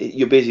 And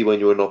you're busy when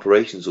you're in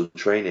operations or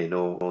training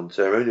or on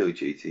ceremonial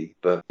duty.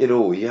 But in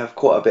all, you have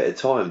quite a bit of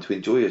time to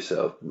enjoy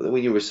yourself.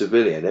 When you're a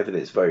civilian,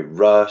 everything's very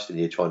rushed and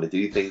you're trying to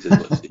do things as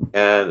much as you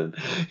can, and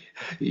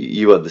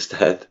you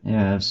understand.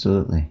 Yeah,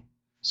 absolutely.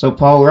 So,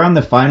 Paul, we're on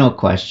the final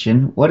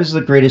question. What is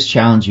the greatest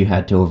challenge you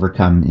had to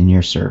overcome in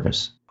your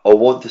service? I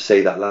want to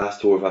say that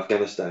last tour of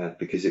Afghanistan,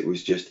 because it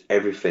was just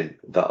everything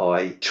that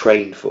I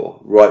trained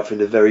for right from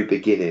the very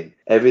beginning.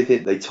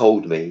 Everything they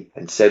told me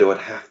and said I would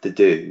have to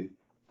do,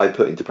 I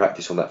put into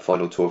practice on that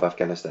final tour of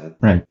Afghanistan.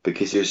 Right.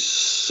 Because it was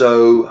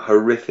so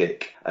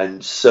horrific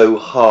and so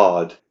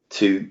hard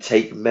to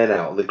take men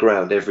out on the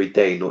ground every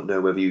day, not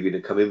knowing whether you're going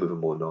to come in with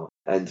them or not,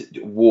 and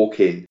walk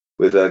in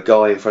with a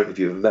guy in front of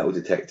you with a metal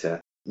detector,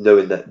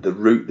 knowing that the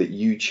route that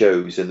you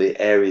chose and the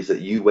areas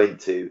that you went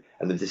to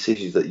and the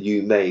decisions that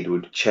you made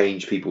would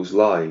change people's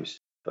lives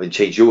and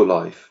change your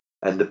life,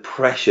 and the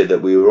pressure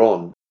that we were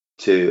on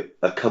to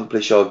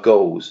accomplish our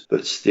goals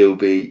but still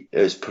be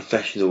as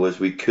professional as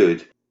we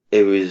could,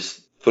 it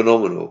was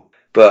phenomenal.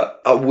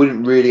 But I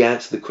wouldn't really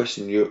answer the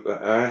question you're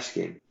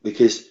asking,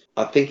 because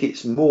I think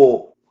it's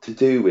more to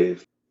do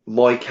with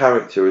my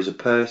character as a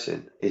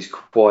person is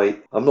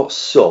quite, I'm not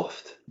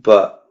soft,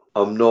 but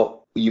I'm not,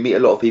 you meet a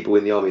lot of people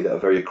in the army that are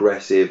very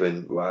aggressive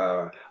and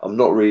I'm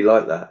not really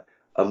like that.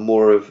 I'm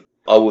more of,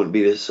 I wouldn't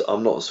be this,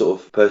 I'm not the sort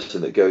of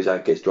person that goes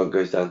out, gets drunk,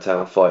 goes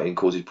downtown fighting,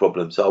 causes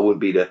problems. So I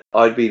wouldn't be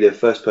I'd be the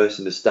first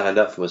person to stand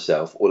up for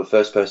myself, or the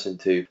first person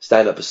to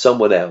stand up for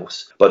someone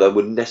else, but I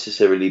wouldn't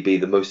necessarily be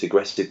the most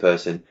aggressive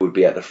person who would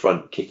be at the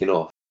front kicking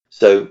off.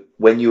 So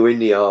when you're in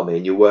the army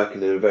and you're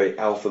working in a very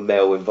alpha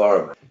male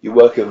environment, you're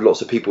working with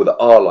lots of people that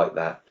are like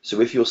that.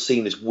 So if you're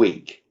seen as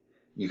weak,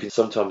 you can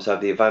sometimes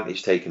have the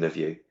advantage taken of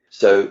you.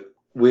 So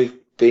with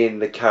being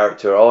the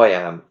character I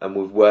am and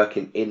with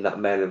working in that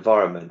male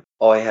environment,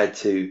 I had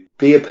to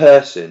be a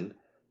person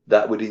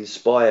that would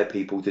inspire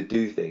people to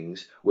do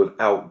things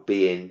without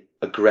being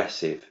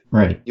aggressive.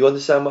 Right. You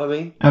understand what I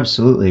mean?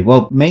 Absolutely.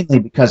 Well, mainly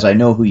because I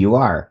know who you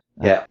are.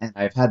 Yeah. And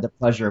I've had the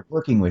pleasure of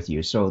working with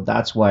you, so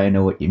that's why I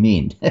know what you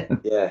mean.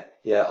 Yeah.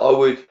 I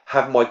would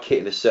have my kit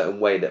in a certain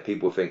way that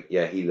people think,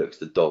 yeah, he looks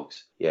the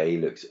dogs. Yeah, he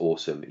looks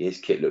awesome. His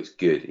kit looks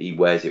good. He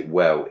wears it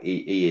well.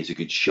 He is a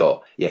good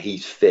shot. Yeah,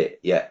 he's fit.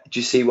 Yeah. Do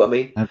you see what I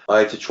mean? I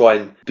had to try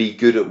and be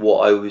good at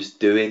what I was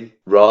doing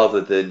rather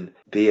than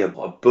be a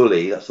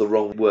bully. That's the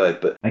wrong word,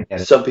 but I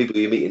get it. Some people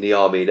you meet in the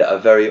army that are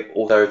very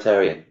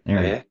authoritarian.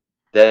 Right.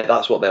 Yeah?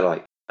 That's what they're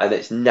like. And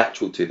it's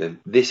natural to them.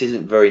 This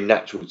isn't very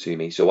natural to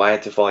me, so I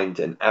had to find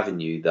an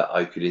avenue that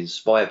I could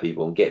inspire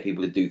people and get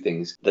people to do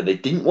things that they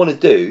didn't want to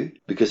do,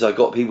 because I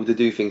got people to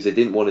do things they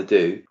didn't want to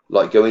do,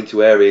 like go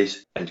into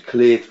areas and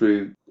clear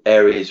through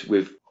areas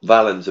with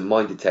Valens and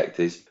mine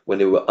detectors when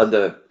they were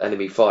under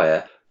enemy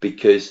fire,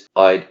 because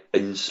I'd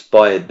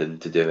inspired them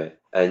to do it.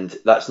 And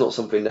that's not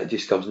something that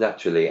just comes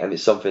naturally, and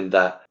it's something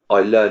that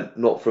I learned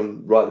not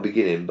from right at the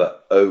beginning,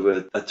 but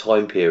over a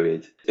time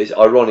period. It's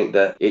ironic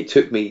that it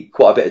took me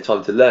quite a bit of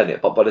time to learn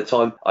it, but by the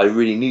time I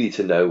really needed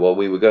to know while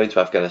we were going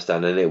to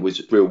Afghanistan and it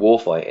was real war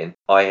fighting,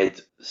 I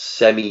had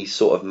semi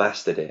sort of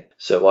mastered it,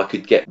 so I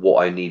could get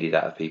what I needed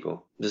out of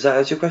people. Does that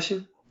answer your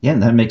question? Yeah,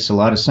 that makes a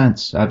lot of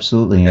sense.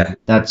 Absolutely. Yeah.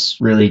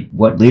 That's really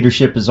what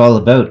leadership is all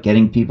about,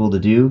 getting people to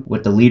do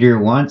what the leader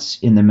wants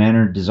in the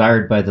manner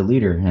desired by the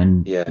leader,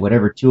 and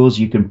whatever tools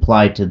you can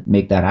apply to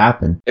make that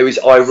happen. It was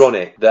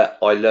ironic that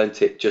I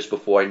learnt it just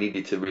before I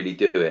needed to really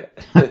do it.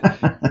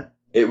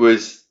 It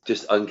was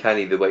just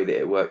uncanny the way that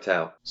it worked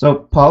out. So,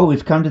 Paul,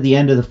 we've come to the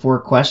end of the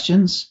 4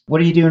 questions. What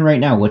are you doing right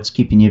now? What's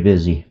keeping you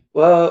busy?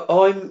 Well,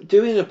 I'm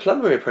doing a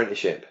plumbing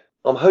apprenticeship.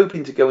 I'm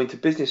hoping to go into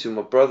business with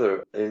my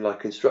brother in like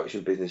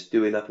construction business,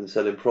 doing up and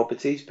selling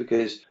properties,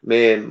 because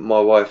me and my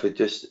wife are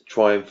just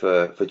trying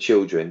for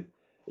children.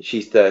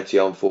 She's 30,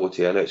 I'm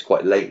 40. I know it's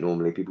quite late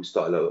normally. People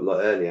start a lot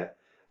earlier.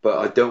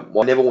 But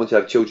I never wanted to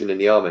have children in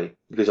the army,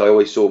 because I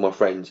always saw my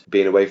friends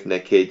being away from their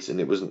kids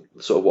and it wasn't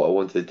sort of what I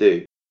wanted to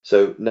do.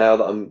 So now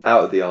that I'm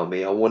out of the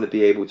army, I want to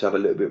be able to have a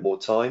little bit more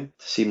time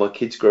to see my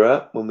kids grow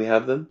up when we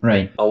have them.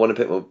 Right. I want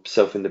to put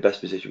myself in the best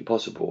position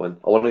possible, and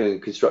I want to go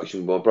in construction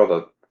with my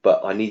brother,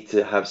 but I need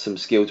to have some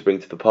skill to bring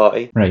to the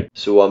party. Right.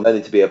 So I'm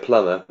learning to be a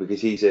plumber, because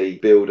he's a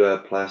builder,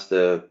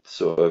 plaster,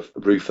 sort of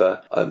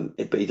roofer,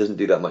 but he doesn't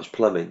do that much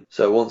plumbing.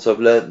 So once I've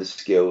learned the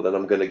skill, then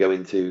I'm going to go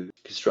into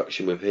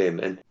construction with him,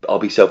 and I'll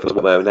be self-employed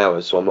at my own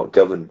hours, so I'm not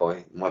governed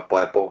by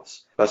a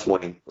boss. That's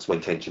my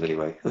intention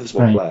anyway. That's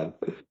my plan.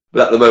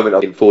 But at the moment,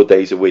 I'm in 4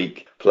 days a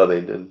week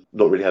plumbing and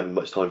not really having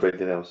much time for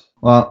anything else.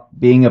 Well,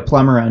 being a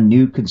plumber on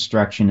new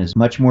construction is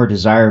much more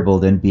desirable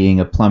than being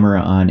a plumber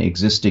on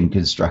existing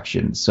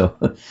construction. So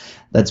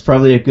that's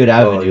probably a good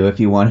avenue if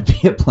you want to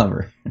be a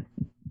plumber.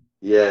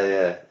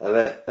 Yeah.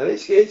 And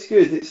it's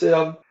good. It's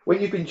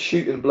when you've been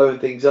shooting and blowing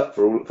things up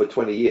for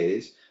 20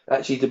 years,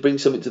 actually to bring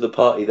something to the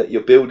party that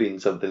you're building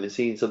something and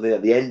seeing something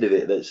at the end of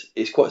it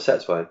it's quite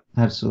satisfying.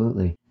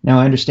 Absolutely. Now,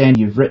 I understand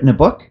you've written a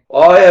book?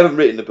 I haven't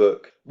written a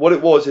book. What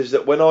it was is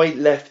that when I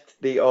left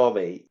the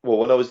army,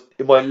 when I was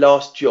in my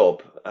last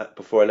job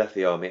before I left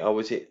the army, I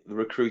was the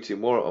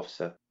recruiting warrant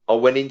officer. I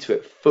went into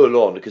it full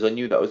on because I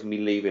knew that I was going to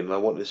be leaving and I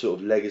wanted a sort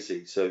of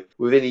legacy. So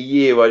within a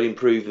year, I'd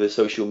improved the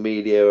social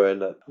media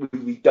and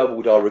we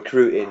doubled our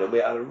recruiting and we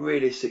had a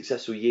really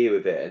successful year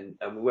with it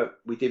and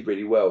we did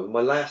really well. My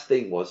last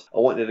thing was I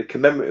wanted a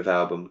commemorative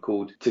album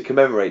to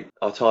commemorate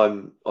our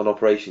time on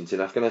operations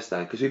in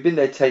Afghanistan because we've been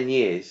there 10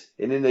 years.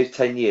 And in those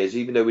 10 years,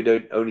 even though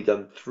we'd only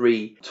done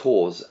 3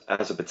 tours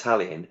as a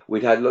battalion,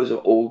 we'd had loads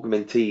of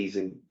augmentees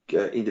and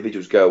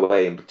individuals go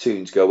away and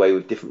platoons go away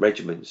with different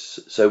regiments.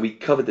 So we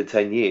covered the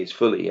 10 years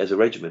fully as a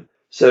regiment.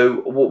 So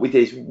what we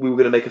did is we were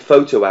going to make a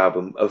photo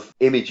album of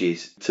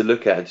images to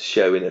look at and to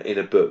show in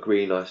a book,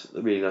 really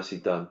nicely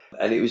done.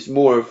 And it was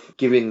more of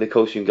giving the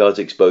Coldstream Guards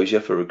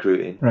exposure for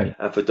recruiting, right,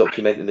 and for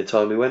documenting the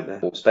time we went there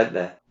or spent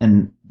there.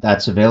 And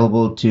that's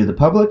available to the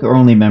public or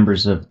only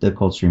members of the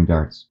Coldstream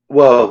Guards?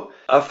 Well,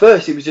 at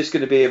first it was just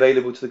going to be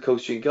available to the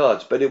Coldstream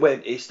Guards, but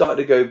it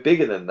started to go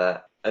bigger than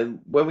that.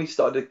 And when we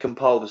started to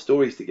compile the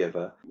stories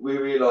together, we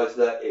realised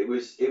that it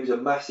was a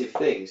massive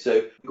thing.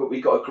 So we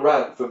got a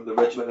grant from the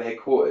regimental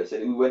headquarters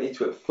and we went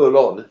into it full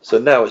on. So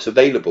now it's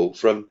available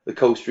from the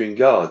Coldstream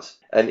Guards.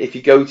 And if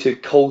you go to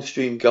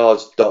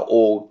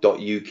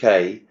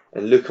coldstreamguards.org.uk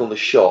and look on the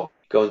shop,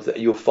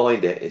 you'll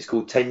find it. It's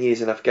called 10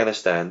 Years in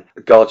Afghanistan,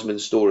 Guardsman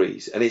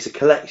Stories. And it's a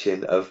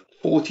collection of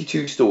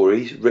 42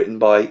 stories written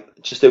by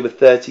just over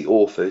 30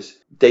 authors,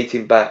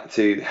 dating back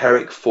to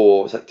Herrick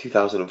 4, it's like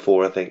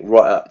 2004, I think,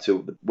 right up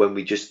to when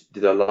we just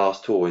did our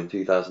last tour in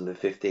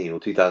 2015 or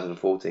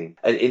 2014.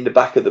 And in the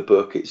back of the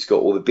book, it's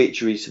got all the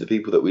obituaries to the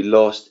people that we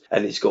lost,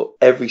 and it's got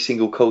every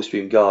single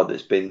Coldstream Guard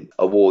that's been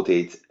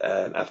awarded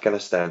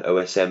Afghanistan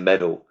OSM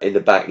medal in the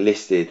back,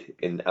 listed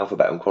in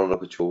alphabetical and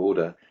chronological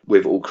order,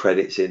 with all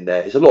credits in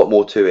there. There's a lot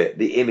more to it.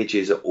 The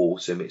images are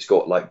awesome. It's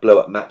got like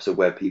blow-up maps of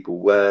where people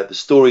were. The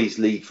stories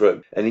lead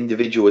from an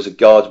individual as a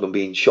guardsman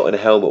being shot in a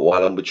helmet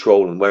while on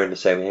patrol and wearing the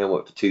same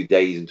helmet for 2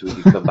 days until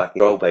he could come back in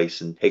patrol base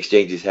and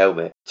exchange his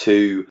helmet,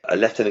 to a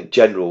lieutenant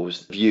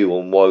general's view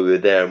on why we were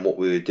there and what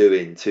we were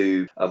doing,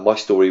 to my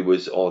story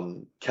was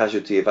on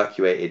casualty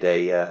evacuated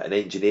an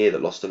engineer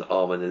that lost an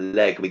arm and a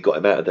leg. We got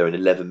him out of there in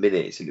 11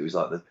 minutes and it was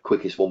like the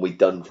quickest one we'd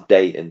done to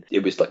date, and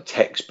it was like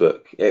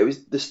textbook.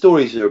 The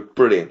stories are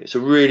brilliant. It's a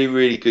really,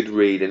 really good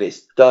read, and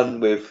it's done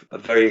with a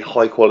very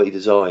high quality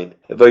design,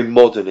 very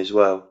modern as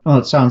well. Well,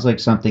 it sounds like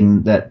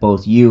something that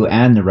both you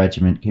and the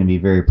regiment can be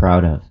very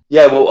proud of.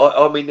 Yeah, well,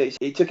 I mean,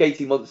 it took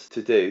 18 months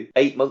to do.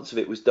 8 months of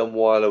it was done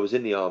while I was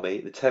in the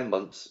army. The 10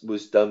 months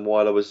was done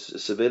while I was a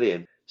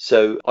civilian.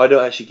 So I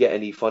don't actually get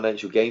any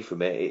financial gain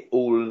from it.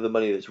 All of the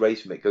money that's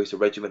raised from it goes to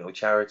regimental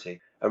charity.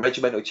 And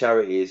regimental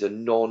charity is a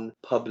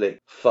non-public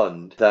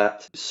fund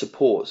that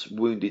supports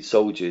wounded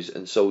soldiers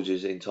and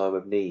soldiers in time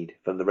of need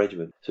from the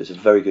regiment. So it's a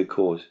very good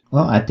cause.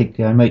 Well, I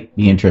think I might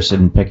be interested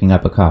in picking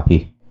up a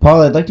copy.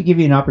 Paul, I'd like to give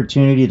you an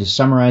opportunity to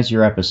summarize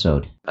your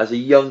episode. As a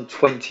young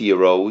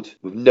 20-year-old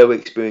with no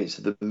experience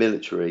of the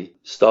military,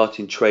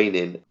 starting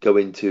training,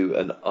 going to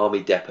an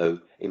army depot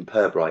in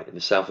Purbright in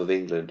the south of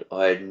England,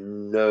 I had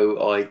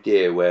no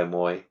idea where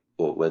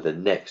the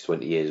next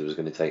 20 years was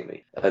going to take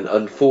me. And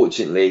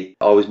unfortunately,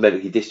 I was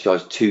medically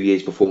discharged 2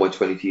 years before my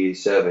 22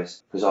 years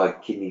service because I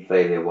had kidney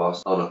failure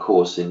whilst on a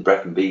course in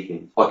Brecon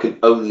Beacon. I can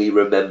only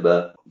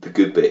remember the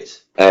good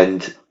bits.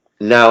 And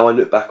now I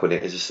look back on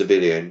it as a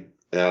civilian,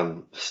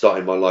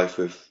 starting my life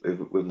with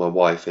my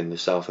wife in the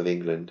south of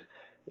England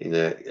in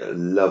a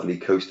lovely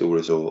coastal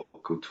resort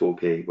called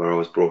Torquay, where I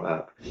was brought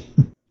up.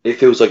 It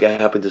feels like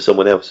it happened to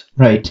someone else.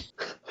 Right.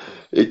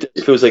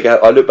 It feels like,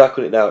 I look back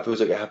on it now, it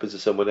feels like it happened to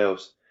someone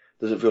else.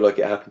 It doesn't feel like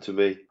it happened to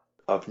me.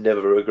 I've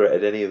never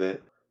regretted any of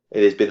it.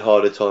 It has been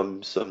harder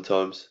times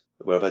sometimes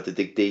where I've had to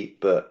dig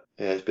deep, but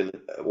yeah, it's been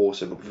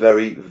awesome.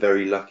 Very,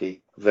 very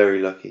lucky. Very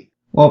lucky.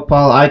 Well,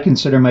 Paul, I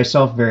consider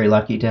myself very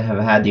lucky to have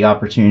had the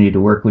opportunity to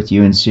work with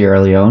you in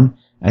Sierra Leone.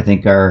 I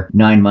think our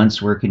 9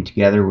 months working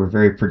together were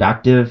very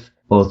productive,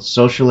 both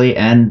socially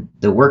and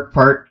the work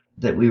part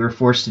that we were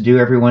forced to do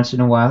every once in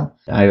a while.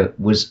 I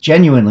was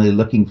genuinely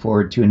looking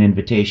forward to an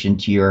invitation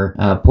to your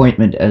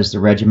appointment as the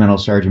Regimental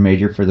Sergeant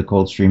Major for the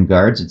Coldstream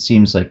Guards. It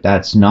seems like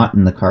that's not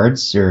in the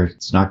cards, or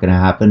it's not going to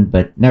happen,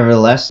 but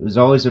nevertheless, it was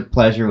always a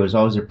pleasure, it was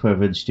always a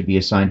privilege to be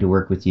assigned to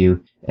work with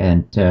you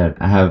and to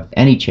have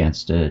any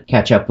chance to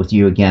catch up with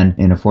you again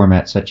in a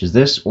format such as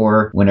this,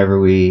 or whenever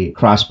we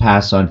cross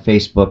paths on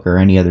Facebook or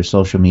any other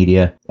social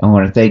media. I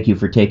want to thank you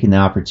for taking the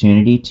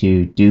opportunity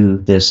to do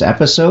this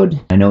episode.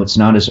 I know it's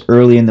not as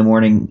early in the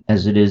morning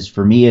as it is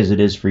for me as it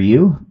is for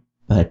you,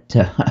 but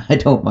I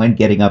don't mind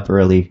getting up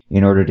early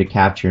in order to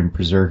capture and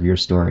preserve your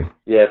story.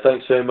 Yeah,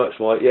 thanks very much,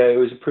 Mike. Yeah, it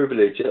was a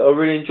privilege. I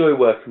really enjoy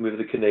working with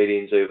the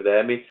Canadians over there.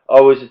 I mean,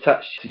 I was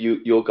attached to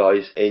your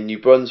guys in New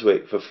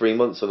Brunswick for 3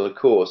 months on a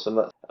course,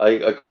 and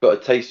I got a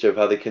taster of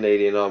how the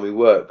Canadian Army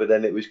worked, but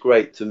then it was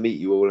great to meet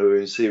you all who were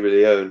in Sierra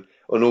Leone.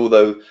 And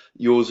although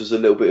yours was a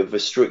little bit of a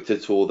stricter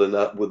tour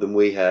than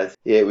we had,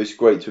 yeah, it was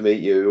great to meet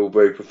you. You're all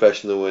very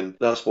professional, and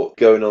that's what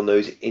going on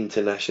those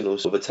international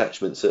sort of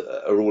attachments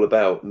are all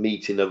about,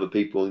 meeting other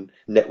people and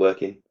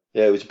networking.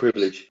 Yeah, it was a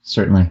privilege.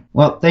 Certainly.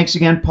 Well, thanks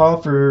again,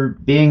 Paul, for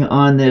being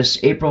on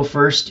this April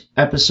 1st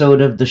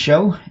episode of the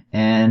show.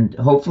 And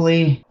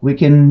hopefully we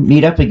can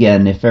meet up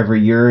again if ever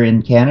you're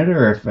in Canada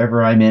or if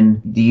ever I'm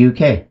in the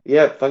UK.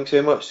 Yeah, thanks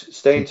very much.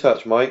 Stay in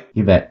touch, Mike.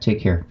 You bet.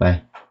 Take care.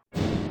 Bye.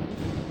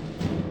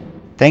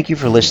 Thank you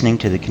for listening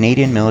to the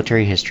Canadian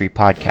Military History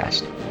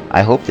Podcast.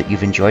 I hope that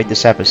you've enjoyed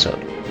this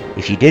episode.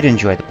 If you did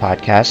enjoy the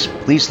podcast,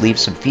 please leave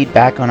some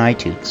feedback on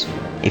iTunes.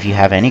 If you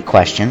have any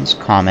questions,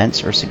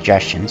 comments, or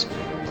suggestions,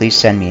 please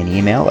send me an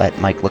email at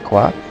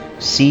mikelacroix,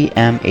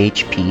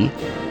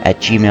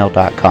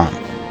 cmhp@gmail.com.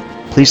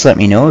 Please let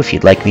me know if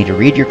you'd like me to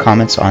read your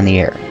comments on the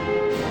air.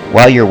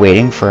 While you're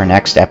waiting for our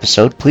next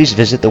episode, please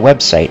visit the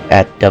website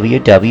at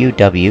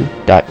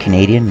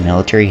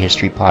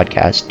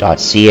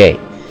www.canadianmilitaryhistorypodcast.ca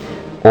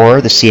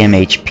or the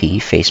CMHP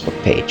Facebook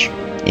page.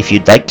 If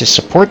you'd like to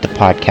support the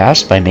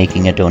podcast by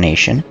making a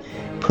donation,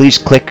 please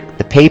click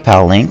the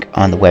PayPal link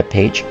on the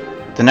webpage.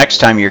 The next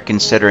time you're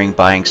considering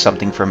buying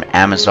something from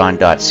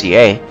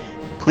Amazon.ca,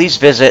 please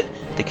visit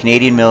the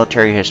Canadian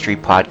Military History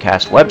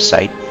Podcast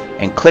website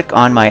and click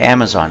on my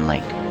Amazon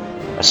link.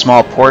 A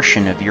small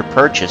portion of your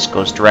purchase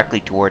goes directly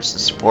towards the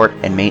support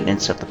and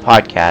maintenance of the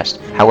podcast.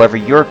 However,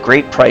 your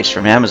great price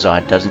from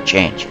Amazon doesn't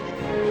change.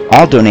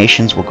 All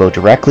donations will go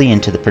directly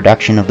into the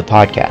production of the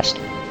podcast.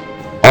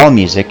 All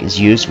music is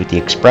used with the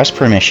express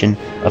permission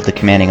of the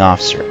commanding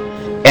officer.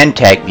 End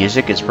tag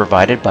music is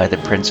provided by the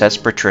Princess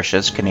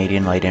Patricia's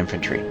Canadian Light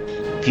Infantry.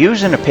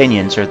 Views and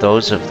opinions are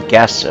those of the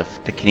guests of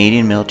the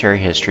Canadian Military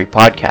History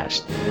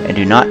Podcast and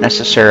do not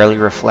necessarily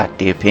reflect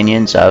the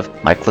opinions of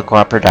Mike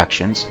Lacroix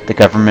Productions, the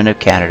Government of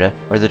Canada,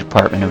 or the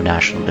Department of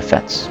National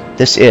Defence.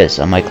 This is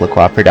a Mike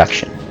Lacroix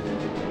production.